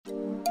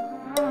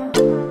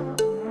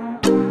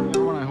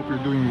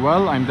doing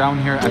well. I'm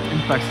down here at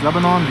IMPEX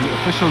Lebanon, the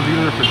official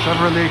dealer for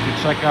Chevrolet,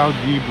 to check out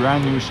the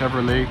brand new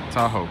Chevrolet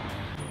Tahoe.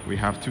 We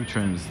have two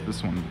trims,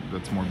 this one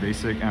that's more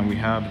basic, and we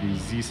have the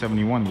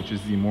Z71, which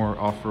is the more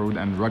off-road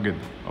and rugged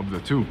of the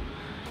two.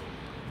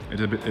 It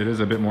is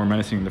a bit more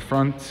menacing in the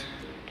front.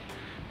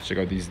 Check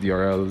out these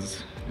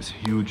DRLs, this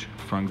huge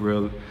front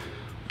grille.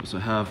 We also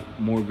have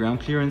more ground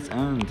clearance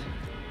and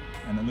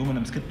an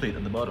aluminum skid plate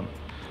at the bottom,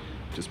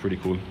 which is pretty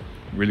cool.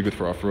 Really good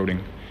for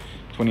off-roading.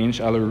 20-inch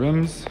alloy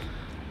rims.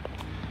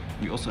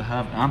 We also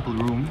have ample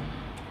room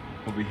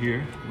over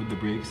here with the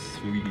brakes.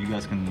 You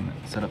guys can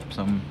set up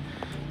some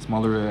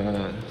smaller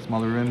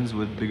rims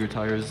with bigger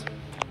tires.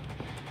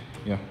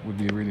 Yeah, would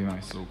be really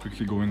nice. So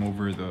quickly going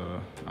over the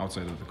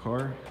outside of the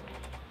car.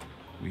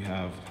 We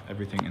have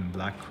everything in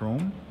black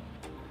chrome.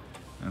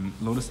 And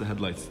notice the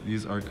headlights.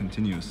 These are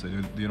continuous, so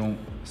they don't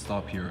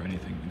stop here or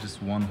anything.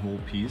 Just one whole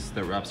piece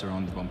that wraps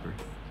around the bumper.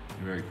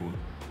 Very cool.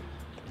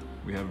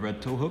 We have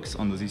red tow hooks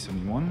on the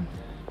Z71.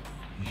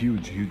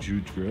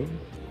 Huge grille.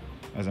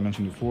 As I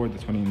mentioned before, the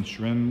 20-inch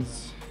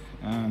rims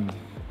and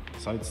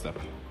side step,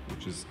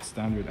 which is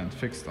standard and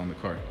fixed on the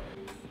car.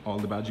 All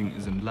the badging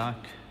is in black,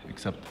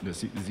 except the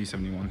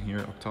Z71 here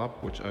up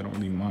top, which I don't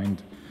really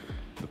mind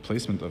the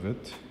placement of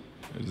it.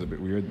 It is a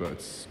bit weird, but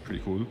it's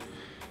pretty cool.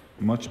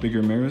 Much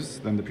bigger mirrors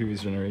than the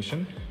previous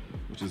generation,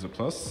 which is a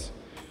plus.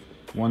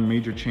 One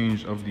major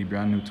change of the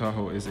brand new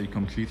Tahoe is a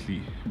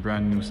completely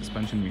brand new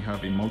suspension. We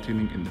have a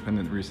multi-link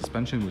independent rear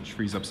suspension, which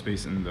frees up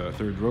space in the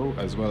third row,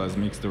 as well as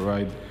makes the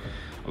ride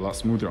a lot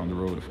smoother on the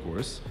road, of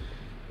course.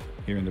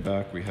 Here in the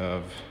back, we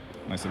have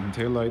nice looking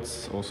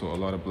taillights, also a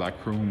lot of black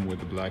chrome with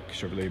the black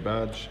Chevrolet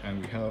badge, and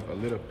we have a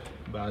lit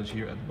up badge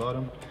here at the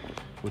bottom,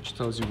 which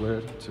tells you where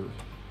to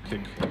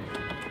kick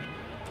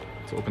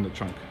to open the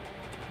trunk.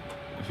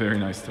 A very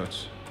nice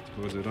touch.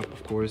 To close it up,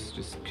 of course,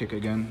 just kick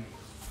again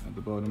at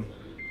the bottom.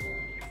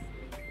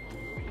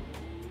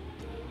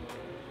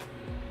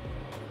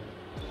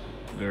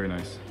 Very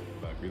nice.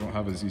 We don't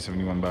have a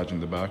Z71 badge in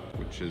the back,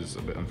 which is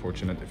a bit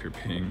unfortunate if you're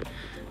paying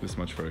this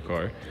much for a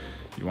car.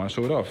 You want to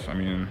show it off, I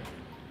mean,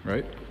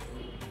 right?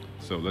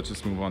 So let's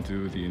just move on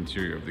to the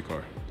interior of the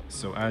car.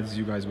 So as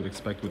you guys would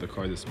expect with a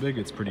car this big,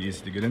 it's pretty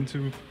easy to get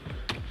into.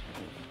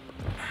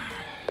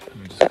 Let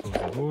me just close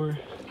the door.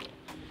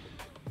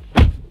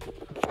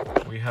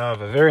 We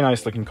have a very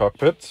nice looking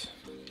cockpit.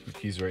 The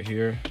keys right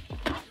here.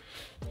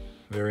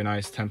 Very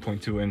nice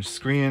 10.2-inch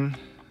screen.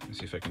 Let's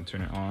see if I can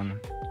turn it on.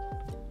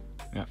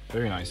 Yeah,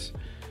 very nice.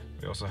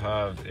 We also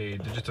have a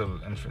digital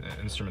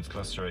instruments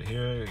cluster right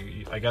here.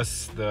 I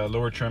guess the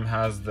lower trim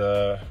has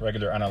the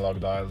regular analog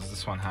dials.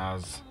 This one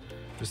has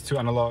just two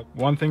analog.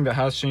 One thing that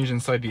has changed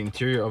inside the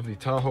interior of the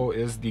Tahoe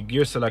is the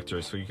gear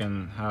selector. So you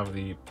can have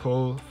the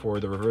pull for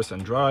the reverse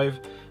and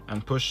drive,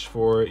 and push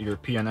for your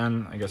P and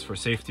N, I guess for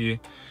safety.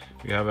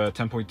 We have a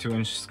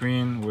 10.2-inch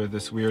screen with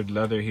this weird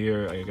leather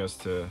here, I guess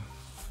to,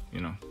 you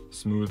know,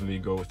 smoothly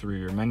go through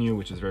your menu,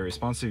 which is very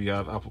responsive. You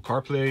have Apple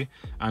CarPlay,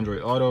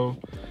 Android Auto,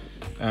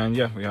 and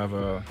yeah, we have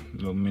a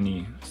little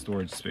mini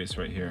storage space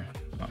right here.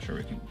 Not sure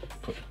we can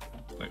put,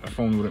 like, a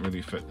phone wouldn't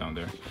really fit down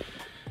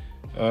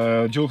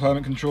there. Dual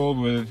climate control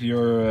with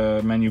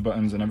your menu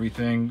buttons and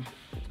everything.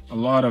 A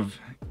lot of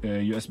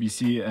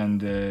USB-C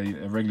and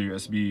regular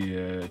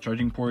USB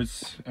charging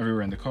ports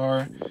everywhere in the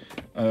car.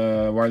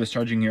 Wireless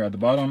charging here at the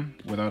bottom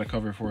without a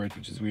cover for it,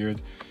 which is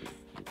weird.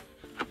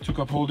 Two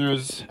cup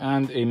holders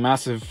and a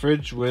massive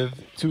fridge with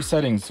two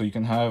settings, so you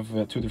can have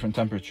two different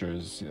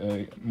temperatures.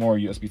 More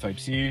USB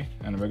Type-C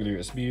and a regular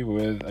USB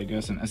with, I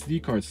guess, an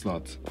SD card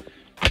slot.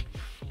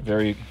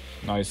 Very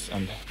nice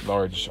and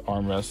large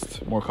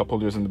armrest. More cup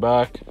holders in the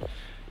back.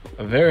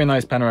 A very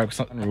nice panoramic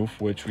sunroof,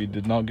 which we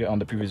did not get on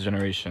the previous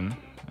generation.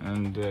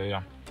 And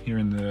yeah, here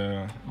on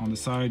the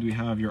side we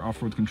have your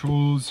off-road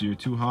controls, your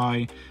 2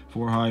 high,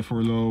 4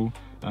 low,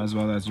 as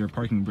well as your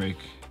parking brake.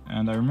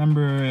 And I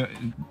remember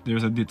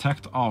there's a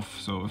detect off,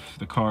 so if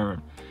the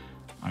car,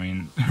 I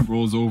mean,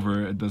 rolls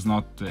over, it does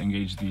not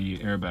engage the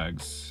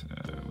airbags,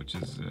 which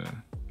is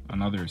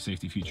another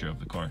safety feature of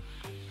the car.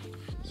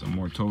 Some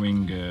more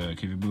towing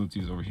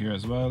capabilities over here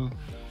as well.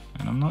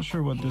 And I'm not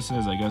sure what this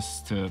is, I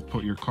guess to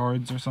put your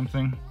cards or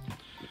something.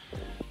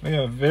 But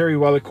yeah, very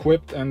well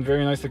equipped and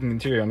very nice looking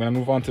interior. I'm gonna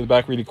move on to the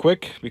back really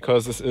quick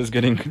because this is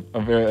getting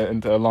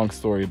into a long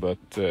story, but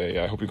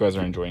yeah, I hope you guys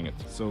are enjoying it.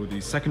 So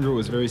the second row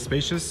is very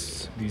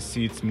spacious. These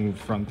seats move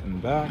front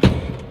and back,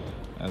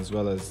 as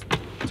well as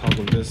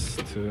toggle this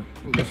to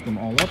lift them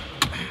all up.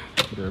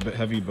 They're a bit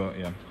heavy, but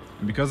yeah.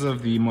 And because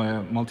of the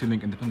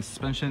multi-link independent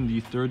suspension,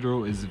 the third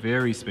row is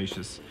very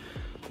spacious.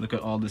 Look at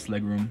all this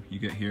legroom you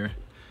get here.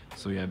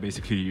 So yeah,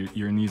 basically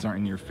your knees aren't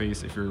in your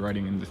face if you're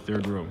riding in the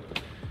third row.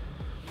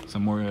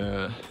 Some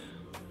more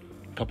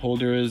cup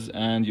holders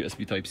and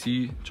USB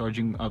Type-C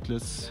charging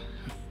outlets.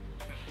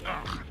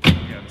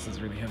 Yeah, this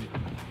is really heavy.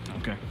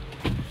 Okay.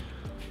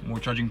 More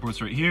charging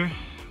ports right here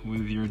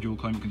with your dual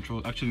climate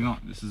control. Actually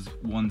not, this is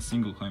one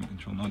single climate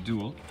control, not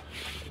dual.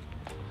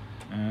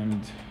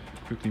 And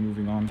quickly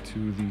moving on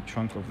to the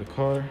trunk of the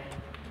car.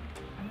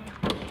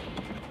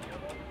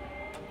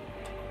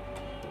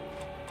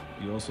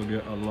 You also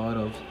get a lot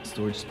of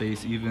storage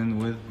space even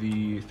with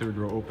the third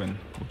row open,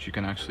 which you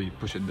can actually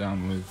push it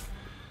down with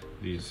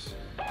these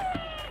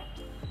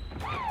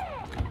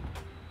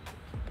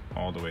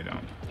all the way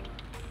down.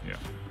 Yeah,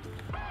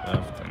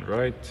 left and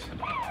right.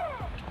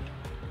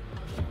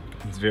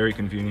 It's very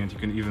convenient. You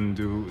can even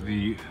do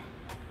the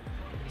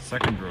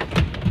second row.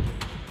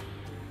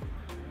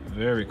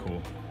 Very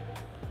cool.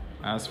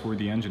 As for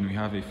the engine, we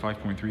have a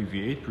 5.3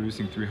 V8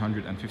 producing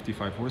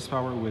 355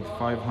 horsepower with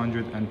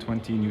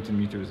 520 Newton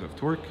meters of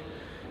torque.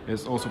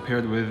 It's also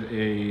paired with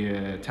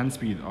a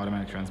 10-speed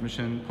automatic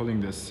transmission,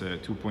 pulling this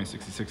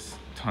 2.66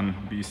 ton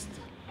beast.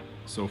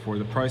 So for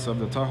the price of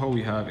the Tahoe,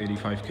 we have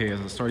 85K as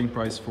a starting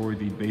price for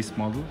the base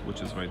model, which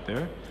is right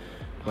there.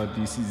 But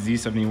the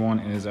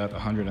Z71 is at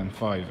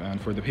 105. And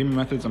for the payment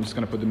methods, I'm just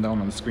gonna put them down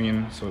on the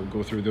screen, so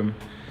go through them.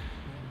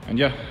 And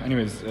yeah,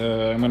 anyways,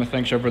 I'm gonna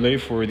thank Chevrolet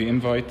for the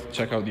invite.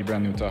 Check out the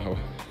brand new Tahoe.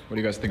 What do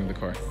you guys think of the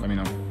car? Let me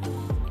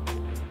know.